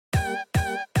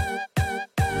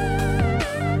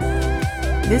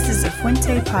This is a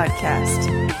Fuente podcast.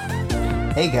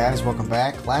 Hey guys, welcome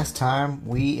back. Last time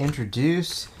we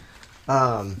introduced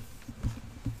Credo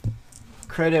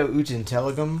Ut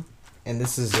Intelligum, and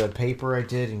this is a paper I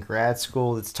did in grad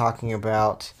school that's talking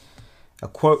about a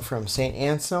quote from St.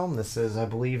 Anselm that says, I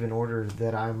believe in order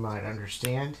that I might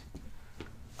understand.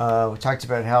 We talked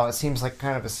about how it seems like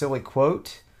kind of a silly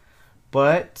quote,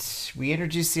 but we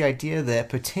introduced the idea that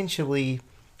potentially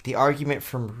the argument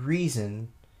from reason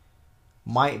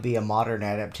might be a modern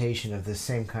adaptation of this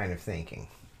same kind of thinking.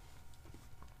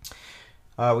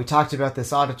 We talked about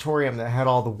this auditorium that had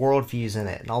all the worldviews in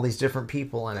it and all these different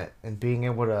people in it, and being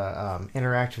able to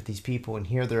interact with these people and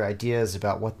hear their ideas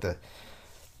about what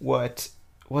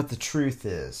the truth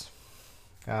is.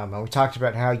 And we talked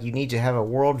about how you need to have a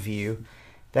worldview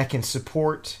that can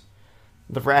support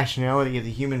the rationality of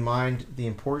the human mind, the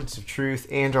importance of truth,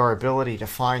 and our ability to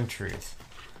find truth.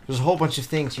 There's a whole bunch of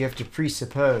things you have to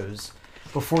presuppose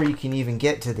before you can even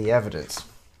get to the evidence.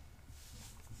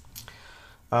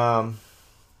 So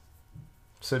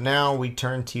now we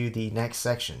turn to the next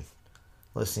section,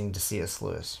 listening to C.S.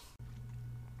 Lewis.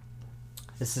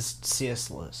 This is C.S.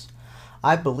 Lewis.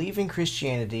 I believe in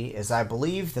Christianity as I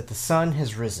believe that the sun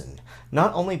has risen,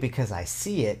 not only because I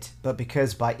see it, but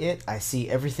because by it I see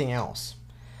everything else.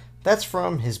 That's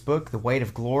from his book, The Weight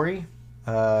of Glory,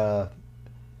 Harper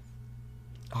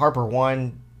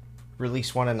 1,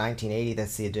 Release 1 in 1980.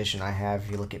 That's the edition I have.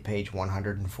 If you look at page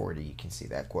 140, you can see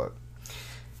that quote.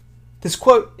 This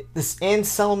quote, this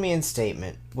Anselmian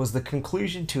statement, was the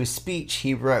conclusion to a speech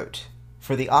he wrote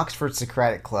for the Oxford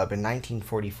Socratic Club in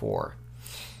 1944.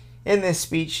 In this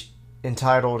speech,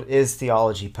 entitled, Is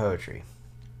Theology Poetry?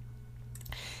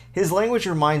 His language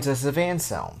reminds us of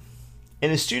Anselm.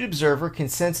 An astute observer can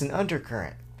sense an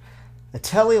undercurrent, a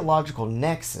teleological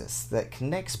nexus that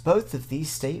connects both of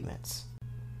these statements.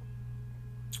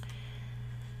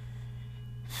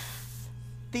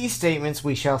 These statements,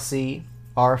 we shall see,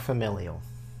 are familial.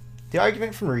 The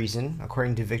argument from reason,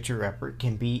 according to Victor Reppert,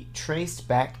 can be traced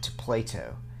back to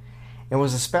Plato, and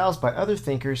was espoused by other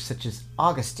thinkers such as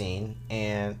Augustine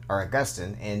and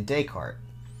Descartes.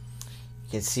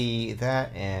 You can see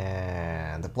that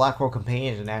in the Blackwell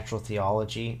Companion to Natural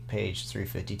Theology, page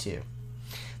 352.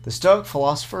 The Stoic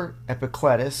philosopher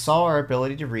Epictetus saw our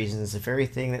ability to reason as the very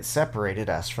thing that separated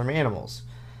us from animals.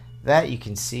 That you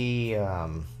can see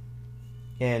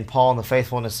in Paul and the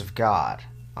Faithfulness of God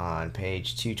on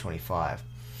page 225.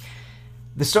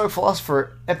 The Stoic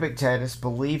philosopher Epictetus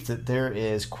believed that there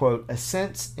is, quote, a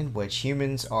sense in which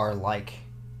humans are like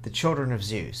the children of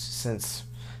Zeus, since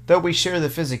though we share the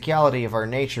physicality of our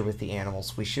nature with the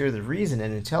animals, we share the reason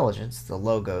and intelligence, the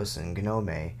logos and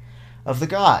gnome, of the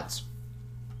gods.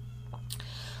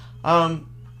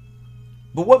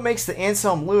 But what makes the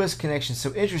Anselm-Lewis connection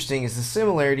so interesting is the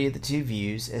similarity of the two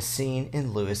views as seen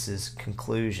in Lewis's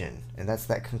conclusion. And that's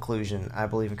that conclusion, I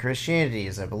believe in Christianity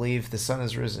as I believe the sun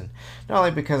has risen, not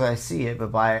only because I see it,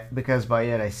 but because by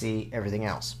it I see everything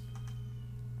else.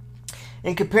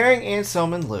 In comparing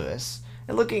Anselm and Lewis,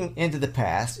 and looking into the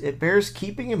past, it bears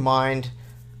keeping in mind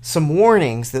some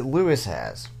warnings that Lewis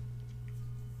has.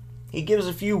 He gives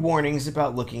a few warnings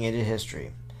about looking into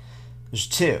history. There's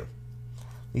two.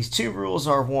 These two rules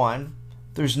are: 1,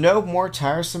 there's no more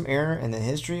tiresome error in the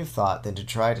history of thought than to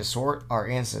try to sort our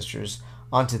ancestors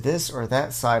onto this or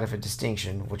that side of a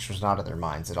distinction which was not in their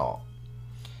minds at all.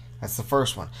 That's the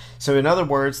first one. So in other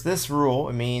words, this rule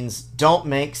means don't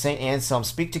make St. Anselm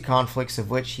speak to conflicts of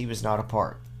which he was not a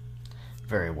part.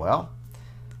 Very well.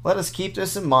 Let us keep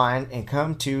this in mind and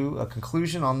come to a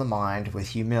conclusion on the mind with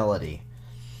humility,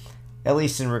 at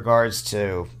least in regards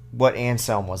to what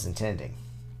Anselm was intending.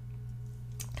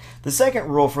 The second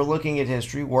rule for looking at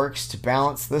history works to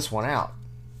balance this one out.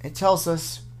 It tells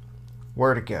us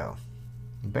where to go.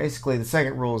 Basically, the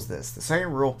second rule is this. The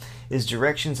second rule is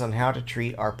directions on how to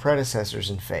treat our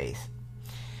predecessors in faith.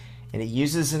 And it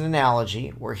uses an analogy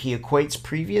where he equates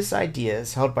previous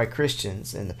ideas held by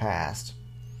Christians in the past.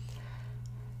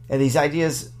 And these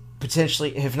ideas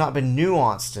potentially have not been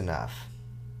nuanced enough.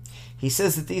 He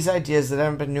says that these ideas that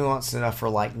haven't been nuanced enough are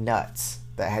like nuts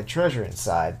that had treasure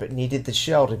inside but needed the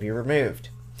shell to be removed.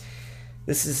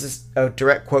 This is a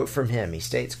direct quote from him. He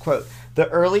states, quote, the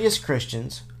earliest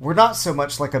Christians were not so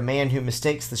much like a man who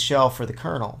mistakes the shell for the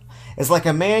kernel as like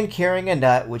a man carrying a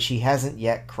nut which he hasn't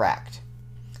yet cracked.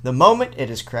 The moment it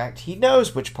is cracked, he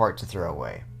knows which part to throw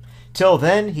away. Till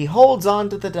then, he holds on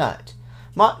to the nut,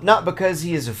 not because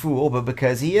he is a fool, but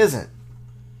because he isn't.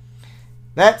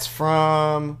 That's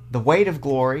from The Weight of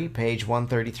Glory, page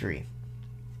 133.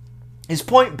 His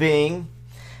point being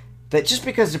that just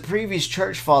because the previous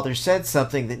church father said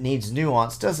something that needs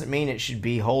nuance doesn't mean it should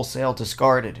be wholesale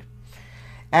discarded.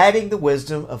 Adding the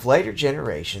wisdom of later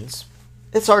generations,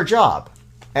 it's our job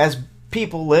as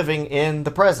people living in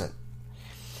the present.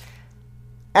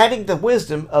 Adding the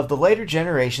wisdom of the later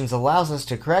generations allows us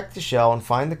to crack the shell and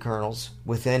find the kernels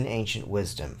within ancient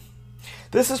wisdom.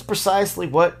 This is precisely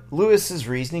what Lewis's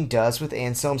reasoning does with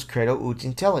Anselm's Credo ut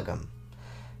intelligam.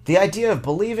 The idea of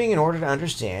believing in order to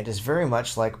understand is very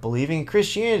much like believing in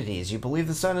Christianity, as you believe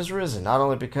the sun has risen, not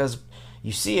only because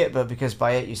you see it, but because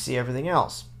by it you see everything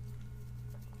else.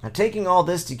 Now, taking all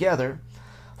this together,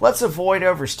 let's avoid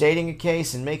overstating a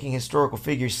case and making historical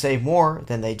figures say more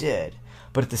than they did.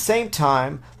 But at the same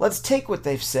time, let's take what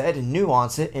they've said and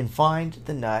nuance it and find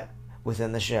the nut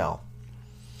within the shell.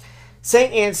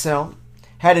 St. Anselm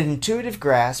had an intuitive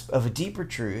grasp of a deeper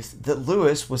truth that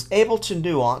Lewis was able to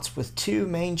nuance with two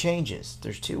main changes.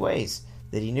 There's two ways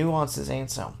that he nuances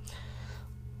Anselm.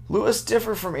 Lewis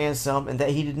differed from Anselm in that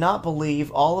he did not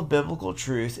believe all of biblical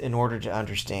truth in order to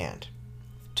understand.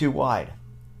 Too wide.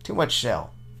 Too much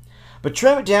shell. But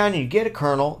trim it down and you get a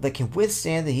kernel that can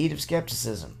withstand the heat of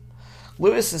skepticism.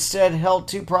 Lewis instead held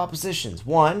two propositions.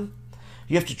 One,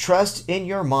 you have to trust in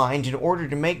your mind in order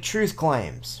to make truth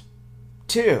claims.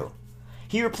 Two,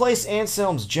 he replaced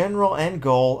Anselm's general end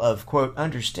goal of, quote,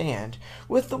 understand,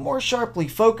 with the more sharply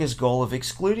focused goal of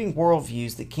excluding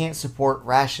worldviews that can't support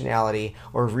rationality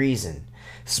or reason.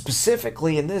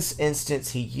 Specifically, in this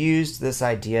instance, he used this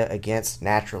idea against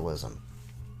naturalism.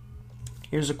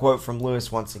 Here's a quote from Lewis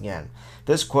once again.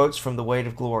 This quote's from The Weight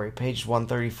of Glory, pages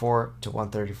 134 to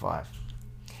 135.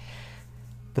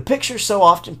 The picture so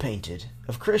often painted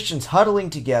of Christians huddling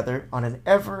together on an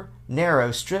ever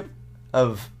narrow strip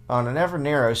of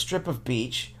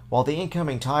beach while the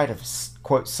incoming tide of,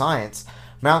 quote, science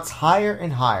mounts higher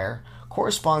and higher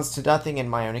corresponds to nothing in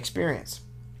my own experience.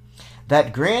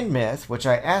 That grand myth, which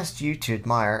I asked you to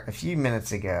admire a few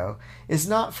minutes ago, is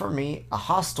not for me a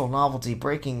hostile novelty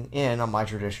breaking in on my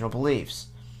traditional beliefs.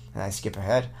 And I skip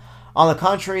ahead. On the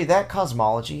contrary, that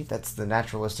cosmology, that's the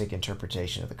naturalistic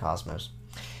interpretation of the cosmos,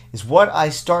 is what I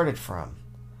started from.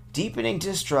 Deepening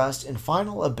distrust and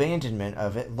final abandonment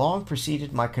of it long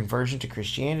preceded my conversion to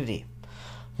Christianity.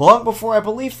 Long before I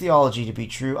believed theology to be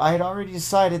true, I had already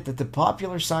decided that the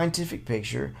popular scientific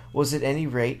picture was at any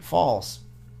rate false.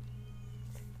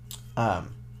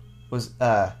 Was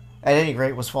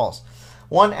false.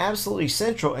 One absolutely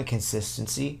central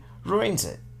inconsistency ruins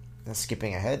it. Now,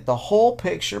 skipping ahead, the whole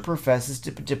picture professes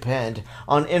to depend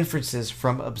on inferences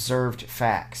from observed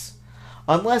facts.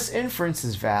 Unless inference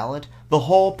is valid, the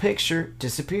whole picture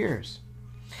disappears.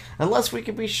 Unless we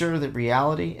can be sure that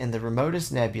reality in the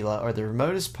remotest nebula or the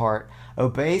remotest part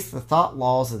obeys the thought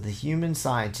laws of the human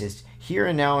scientist here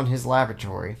and now in his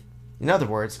laboratory, in other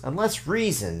words, unless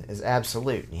reason is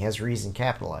absolute, and he has reason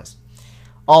capitalized,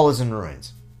 all is in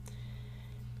ruins.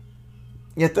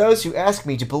 Yet those who ask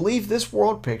me to believe this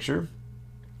world picture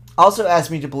also ask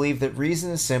me to believe that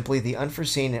reason is simply the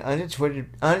unforeseen and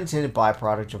unintended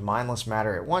byproduct of mindless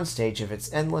matter at one stage of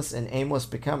its endless and aimless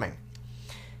becoming.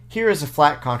 Here is a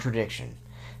flat contradiction.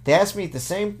 They ask me at the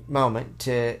same moment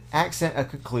to accent a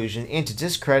conclusion and to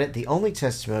discredit the only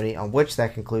testimony on which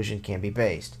that conclusion can be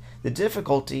based. The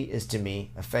difficulty is to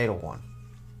me a fatal one.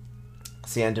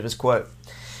 That's the end of his quote.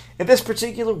 In this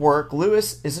particular work,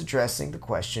 Lewis is addressing the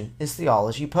question, is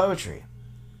theology poetry?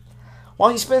 While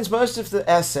he spends most of the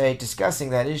essay discussing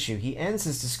that issue, he ends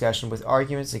his discussion with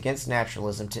arguments against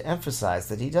naturalism to emphasize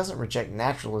that he doesn't reject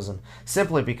naturalism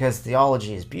simply because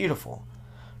theology is beautiful.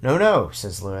 No,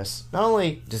 says Lewis. Not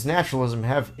only does naturalism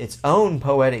have its own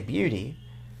poetic beauty,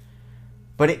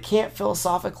 but it can't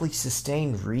philosophically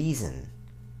sustain reason.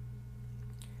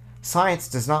 Science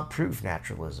does not prove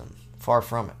naturalism. Far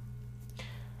from it.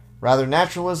 Rather,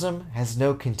 naturalism has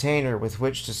no container with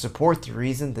which to support the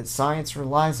reason that science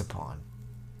relies upon.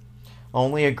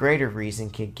 Only a greater reason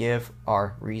can give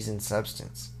our reason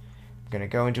substance. I'm going to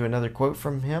go into another quote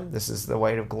from him. This is The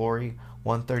Weight of Glory,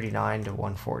 139 to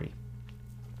 140.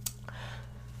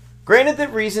 Granted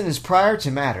that reason is prior to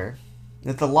matter,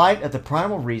 that the light of the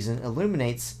primal reason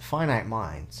illuminates finite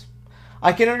minds,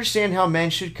 I can understand how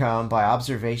men should come, by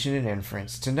observation and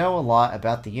inference, to know a lot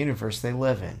about the universe they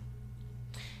live in.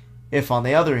 If, on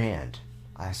the other hand,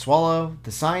 I swallow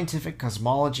the scientific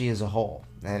cosmology as a whole,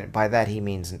 and by that he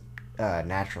means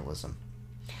naturalism,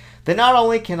 then not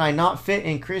only can I not fit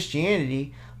in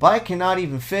Christianity, but I cannot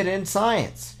even fit in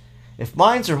science. If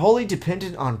minds are wholly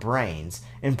dependent on brains,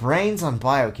 and brains on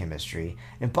biochemistry,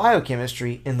 and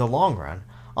biochemistry, in the long run,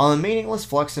 on the meaningless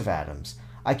flux of atoms,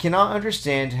 I cannot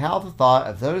understand how the thought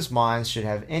of those minds should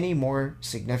have any more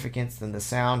significance than the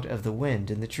sound of the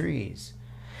wind in the trees.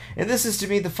 And this is to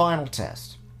me the final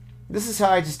test. This is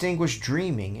how I distinguish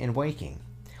dreaming and waking.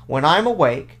 When I am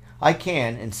awake, I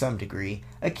can, in some degree,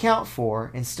 account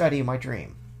for and study my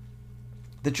dream.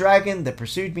 The dragon that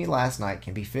pursued me last night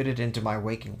can be fitted into my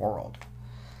waking world.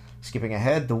 Skipping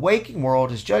ahead, the waking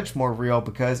world is judged more real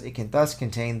because it can thus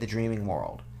contain the dreaming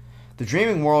world. The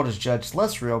dreaming world is judged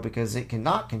less real because it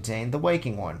cannot contain the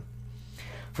waking one.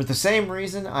 For the same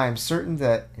reason, I am certain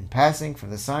that in passing from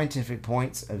the scientific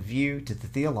points of view to the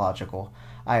theological,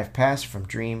 I have passed from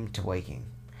dream to waking.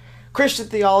 Christian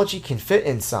theology can fit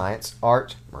in science,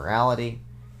 art, morality,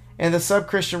 and the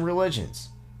sub-Christian religions.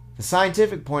 The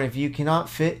scientific point of view cannot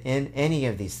fit in any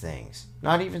of these things,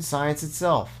 not even science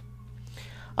itself.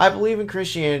 I believe in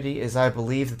Christianity as I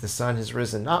believe that the sun has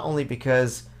risen, not only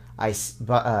because I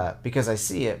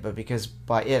see it, but because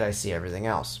by it I see everything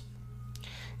else.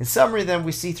 In summary, then,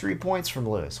 we see 3 points from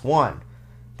Lewis. 1.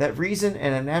 That reason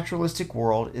in a naturalistic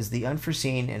world is the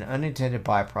unforeseen and unintended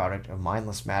byproduct of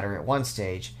mindless matter at one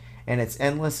stage, and its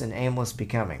endless and aimless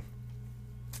becoming.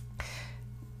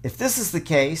 If this is the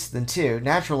case, then 2,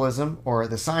 naturalism, or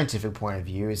the scientific point of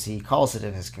view, as he calls it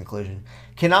in his conclusion,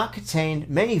 cannot contain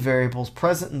many variables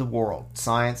present in the world,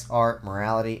 science, art,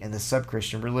 morality, and the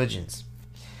sub-Christian religions.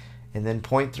 And then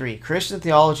point 3, Christian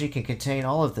theology can contain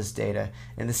all of this data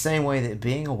in the same way that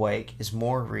being awake is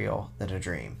more real than a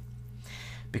dream.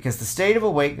 Because the state of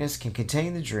awakeness can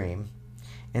contain the dream,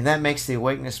 and that makes the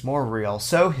awakeness more real,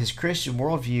 so his Christian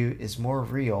worldview is more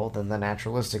real than the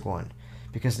naturalistic one,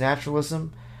 because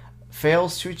naturalism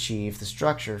fails to achieve the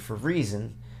structure for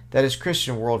reason that his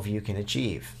Christian worldview can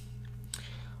achieve.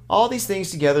 All these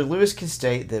things together, Lewis can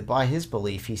state that by his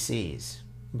belief he sees.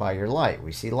 By your light,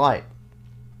 we see light.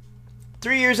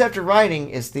 3 years after writing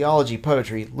his theology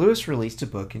poetry, Lewis released a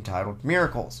book entitled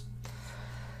Miracles.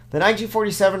 The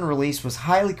 1947 release was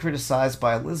highly criticized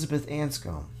by Elizabeth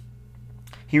Anscombe.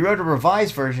 He wrote a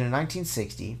revised version in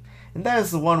 1960, and that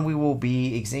is the one we will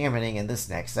be examining in this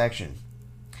next section.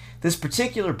 This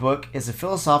particular book is a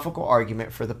philosophical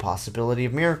argument for the possibility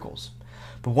of miracles.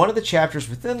 But one of the chapters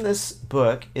within this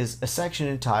book is a section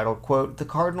entitled, quote, The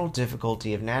Cardinal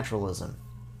Difficulty of Naturalism.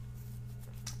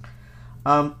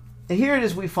 And here it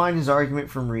is we find his argument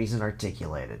from reason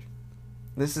articulated.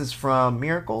 This is from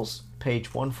Miracles,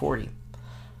 page 140.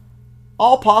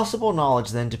 All possible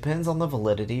knowledge then depends on the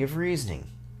validity of reasoning.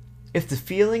 If the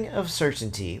feeling of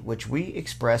certainty which we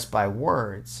express by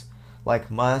words,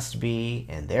 like must be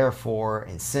and therefore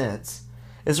and since,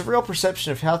 is a real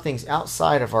perception of how things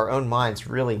outside of our own minds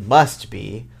really must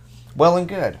be, well and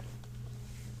good.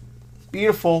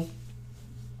 Beautiful.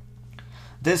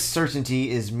 This certainty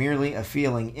is merely a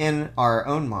feeling in our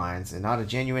own minds and not a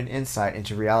genuine insight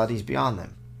into realities beyond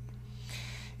them.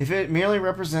 If it merely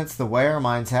represents the way our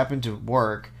minds happen to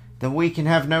work, then we can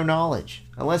have no knowledge.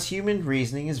 Unless human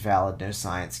reasoning is valid, no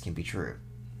science can be true.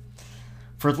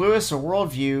 For Lewis, a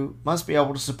worldview must be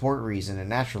able to support reason, and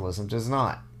naturalism does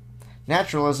not.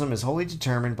 Naturalism is wholly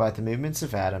determined by the movements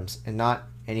of atoms and not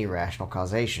any rational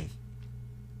causation.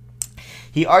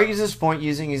 He argues this point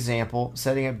using example,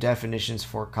 setting up definitions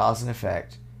for cause and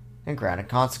effect and ground and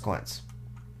consequence.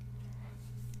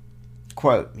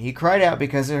 Quote, he cried out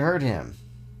because it hurt him.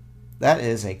 That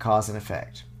is a cause and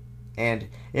effect. And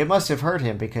it must have hurt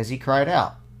him because he cried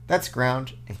out. That's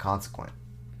ground and consequent.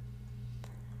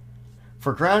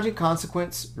 For ground and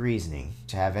consequence reasoning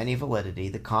to have any validity,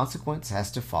 the consequence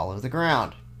has to follow the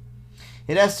ground.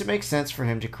 It has to make sense for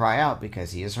him to cry out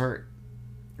because he is hurt.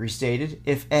 Restated,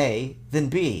 if A, then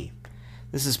B.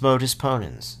 This is modus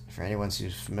ponens, for anyone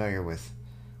who's familiar with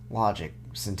logic,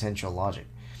 sentential logic.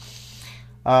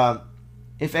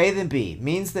 If A, then B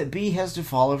means that B has to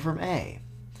follow from A.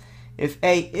 If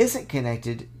B isn't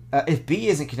connected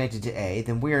to A,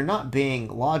 then we are not being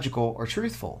logical or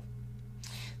truthful.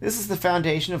 This is the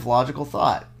foundation of logical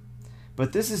thought.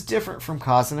 But this is different from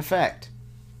cause and effect.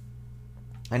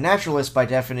 A naturalist, by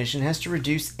definition, has to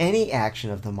reduce any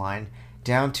action of the mind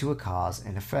down to a cause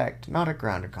and effect, not a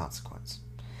ground and consequence.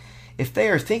 If they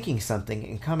are thinking something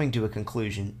and coming to a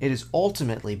conclusion, it is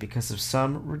ultimately because of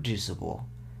some reducible,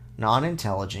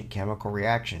 non-intelligent chemical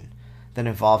reaction that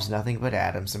involves nothing but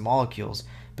atoms and molecules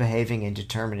behaving in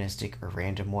deterministic or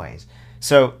random ways.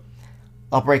 So,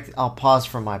 I'll pause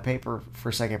from my paper for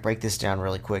a second, break this down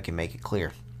really quick and make it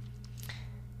clear.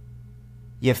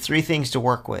 You have 3 things to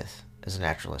work with as a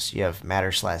naturalist. You have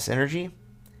matter/energy,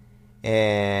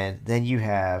 and then you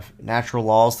have natural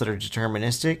laws that are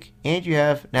deterministic, and you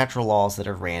have natural laws that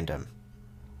are random.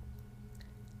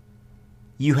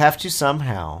 You have to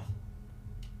somehow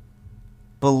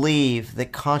believe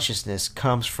that consciousness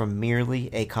comes from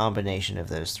merely a combination of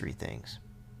those three things.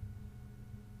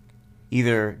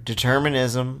 Either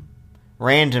determinism,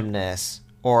 randomness,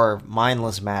 or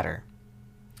mindless matter.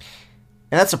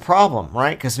 And that's a problem,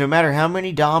 right? Because no matter how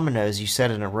many dominoes you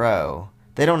set in a row,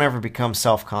 they don't ever become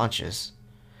self-conscious.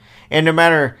 And no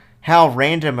matter how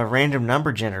random a random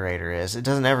number generator is, it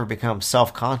doesn't ever become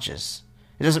self-conscious.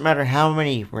 It doesn't matter how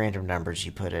many random numbers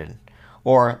you put in,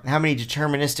 or how many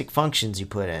deterministic functions you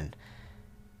put in.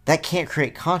 That can't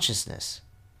create consciousness.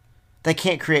 That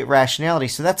can't create rationality,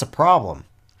 so that's a problem.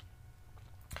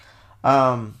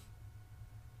 So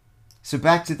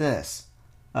back to this.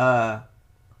 But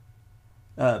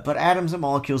atoms and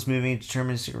molecules moving in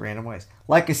deterministic random ways.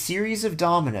 Like a series of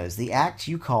dominoes, the act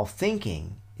you call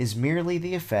thinking is merely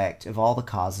the effect of all the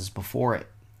causes before it.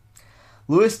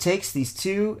 Lewis takes these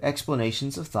two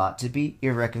explanations of thought to be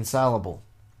irreconcilable.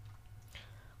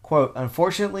 Quote,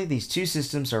 unfortunately, these two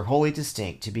systems are wholly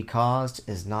distinct. To be caused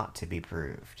is not to be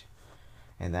proved.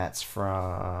 And that's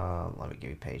from, let me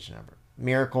give you page number.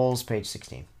 Miracles, page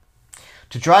 16.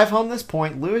 To drive home this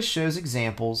point, Lewis shows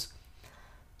examples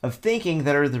of thinking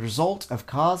that are the result of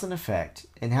cause and effect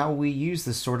and how we use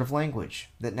this sort of language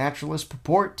that naturalists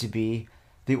purport to be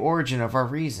the origin of our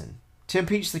reason. To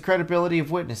impeach the credibility of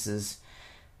witnesses,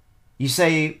 you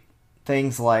say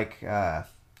things like,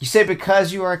 you say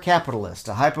because you are a capitalist,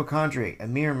 a hypochondriac, a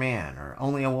mere man, or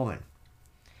only a woman.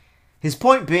 His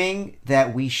point being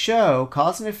that we show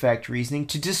cause and effect reasoning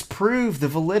to disprove the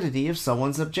validity of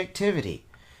someone's objectivity,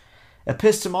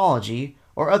 epistemology,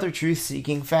 or other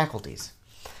truth-seeking faculties.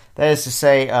 That is to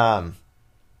say,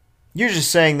 you're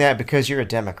just saying that because you're a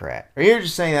Democrat, or you're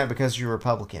just saying that because you're a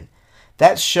Republican.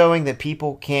 That's showing that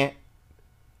people can't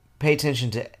pay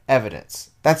attention to evidence.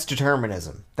 That's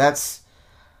determinism. It's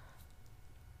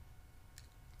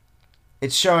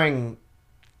showing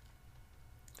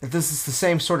that this is the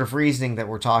same sort of reasoning that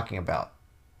we're talking about.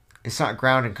 It's not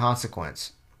ground in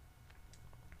consequence.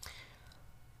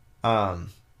 They're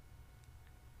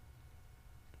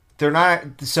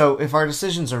not. So if our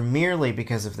decisions are merely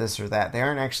because of this or that, they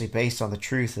aren't actually based on the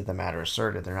truth of the matter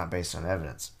asserted. They're not based on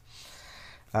evidence.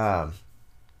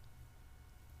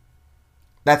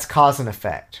 That's cause and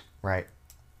effect, right?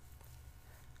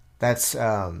 That's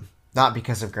not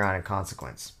because of ground and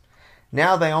consequence.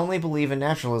 Now they only believe in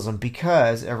naturalism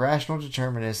because irrational,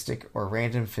 deterministic, or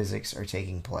random physics are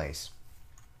taking place.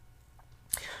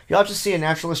 You often see a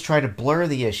naturalist try to blur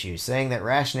the issue, saying that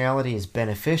rationality is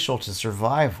beneficial to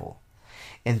survival,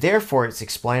 and therefore it's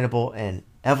explainable in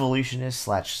evolutionist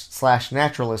slash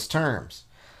naturalist terms.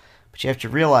 But you have to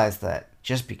realize that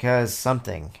just because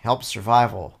something helps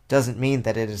survival doesn't mean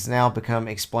that it has now become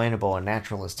explainable in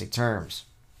naturalistic terms.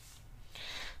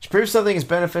 To prove something is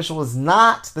beneficial is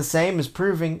not the same as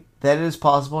proving that it is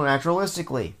possible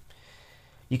naturalistically.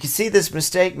 You can see this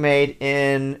mistake made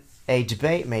in a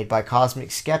debate made by Cosmic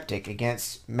Skeptic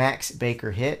against Max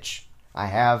Baker Hitch. I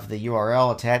have the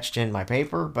URL attached in my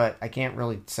paper, but I can't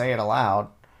really say it aloud.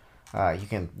 You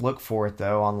can look for it,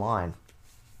 though, online.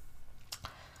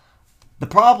 The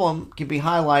problem can be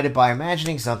highlighted by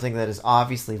imagining something that is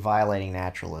obviously violating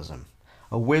naturalism.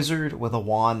 A wizard with a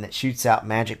wand that shoots out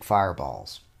magic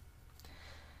fireballs.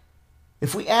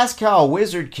 If we ask how a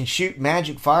wizard can shoot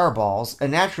magic fireballs, a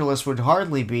naturalist would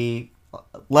hardly be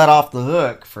let off the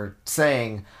hook for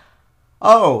saying,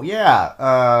 oh,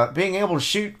 yeah, being able to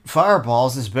shoot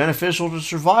fireballs is beneficial to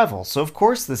survival, so of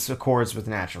course this accords with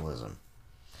naturalism.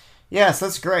 Yes,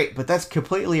 that's great, but that's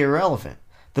completely irrelevant.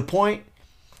 The point,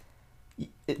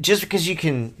 just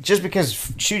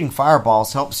because shooting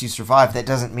fireballs helps you survive, that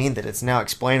doesn't mean that it's now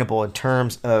explainable in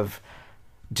terms of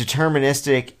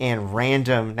deterministic and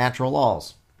random natural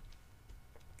laws.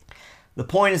 The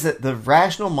point is that the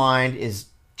rational mind is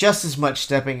just as much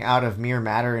stepping out of mere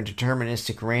matter and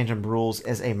deterministic random rules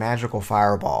as a magical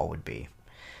fireball would be.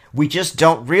 We just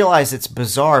don't realize it's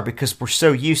bizarre because we're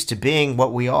so used to being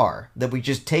what we are that we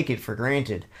just take it for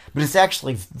granted. But it's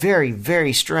actually very,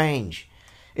 very strange.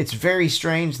 It's very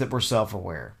strange that we're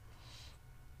self-aware.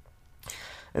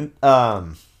 And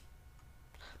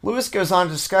Lewis goes on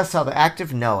to discuss how the act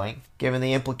of knowing, given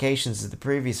the implications of the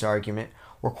previous argument,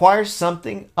 requires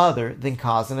something other than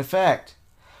cause and effect.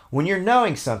 When you're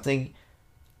knowing something,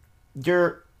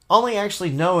 you're only actually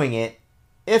knowing it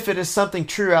if it is something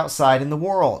true outside in the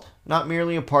world, not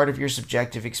merely a part of your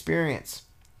subjective experience.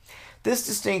 This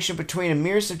distinction between a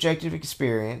mere subjective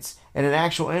experience and an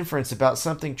actual inference about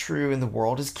something true in the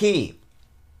world is key.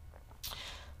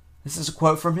 This is a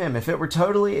quote from him. If it were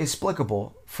totally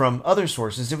explicable from other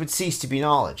sources, it would cease to be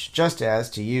knowledge, just as,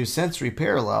 to use sensory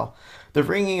parallel, the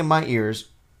ringing in my ears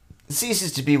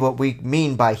ceases to be what we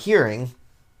mean by hearing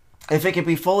if it can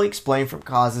be fully explained from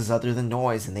causes other than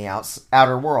noise in the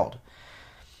outer world,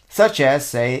 such as,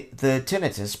 say, the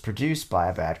tinnitus produced by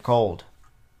a bad cold.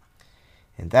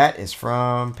 And that is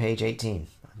from page 18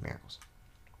 of Miracles.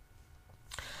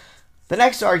 The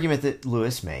next argument that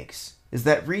Lewis makes is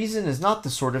that reason is not the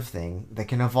sort of thing that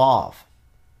can evolve.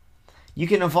 You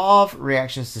can evolve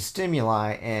reactions to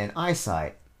stimuli and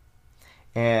eyesight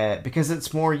because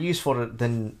it's more useful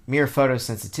than mere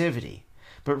photosensitivity.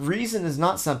 But reason is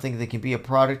not something that can be a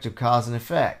product of cause and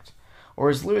effect. Or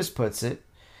as Lewis puts it,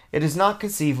 it is not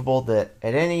conceivable that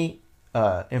at any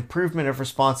improvement of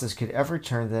responses could ever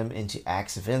turn them into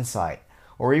acts of insight,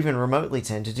 or even remotely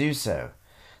tend to do so.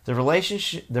 The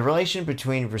relation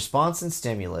between response and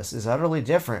stimulus is utterly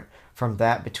different from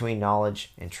that between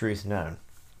knowledge and truth known.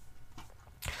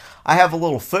 I have a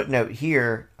little footnote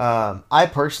here. I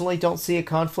personally don't see a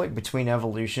conflict between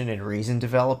evolution and reason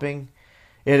developing.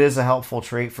 It is a helpful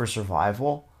trait for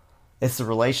survival. It's the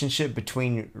relationship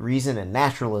between reason and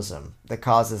naturalism that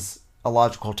causes a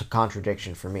logical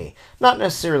contradiction for me. Not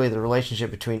necessarily the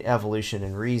relationship between evolution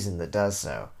and reason that does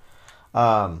so.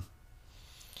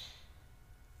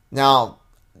 Now,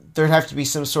 there'd have to be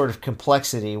some sort of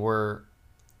complexity where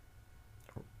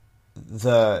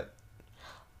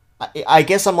I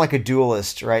guess I'm like a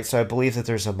dualist, right? So I believe that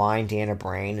there's a mind and a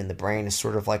brain, and the brain is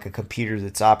sort of like a computer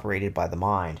that's operated by the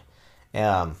mind.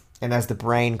 And as the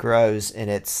brain grows in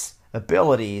its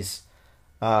abilities,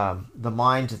 the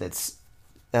mind that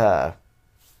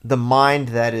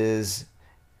is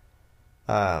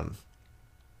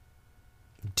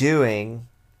doing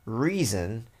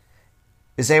reason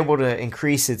is able to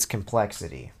increase its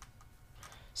complexity.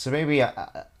 So maybe he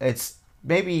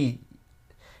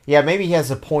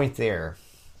has a point there.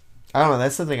 I don't know.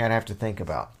 That's something I'd have to think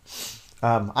about.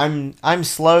 I'm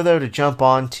slow though to jump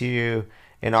onto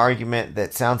an argument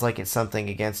that sounds like it's something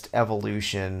against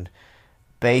evolution,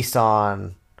 based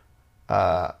on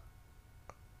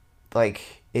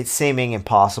like it seeming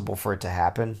impossible for it to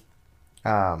happen,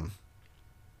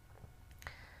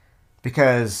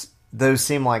 because those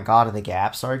seem like God of the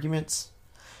gaps arguments.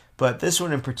 But this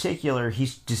one in particular,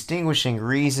 he's distinguishing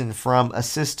reason from a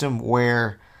system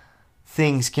where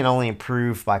things can only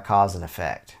improve by cause and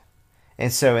effect.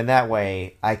 And so in that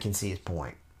way, I can see his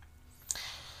point.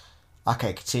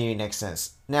 Okay, continue next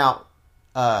sentence. Now,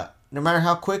 no matter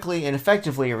how quickly and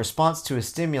effectively a response to a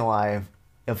stimuli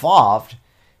evolved,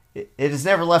 it has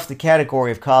never left the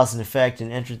category of cause and effect and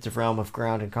entered the realm of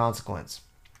ground and consequence.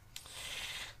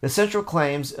 The central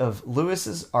claims of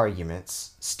Lewis's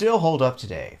arguments still hold up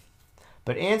today,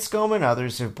 but Anscombe and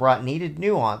others have brought needed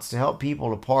nuance to help people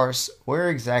to parse where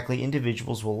exactly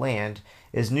individuals will land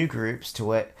as new groups, to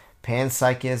wit,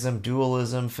 panpsychism,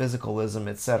 dualism, physicalism,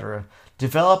 etc.,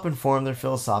 develop and form their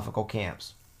philosophical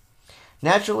camps.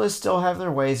 Naturalists still have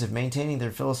their ways of maintaining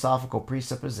their philosophical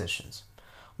presuppositions.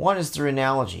 One is through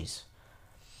analogies.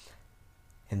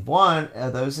 And one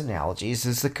of those analogies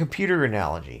is the computer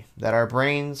analogy, that our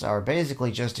brains are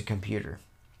basically just a computer.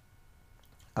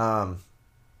 And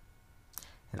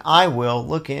I will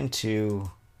look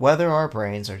into whether our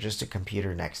brains are just a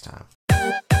computer next time.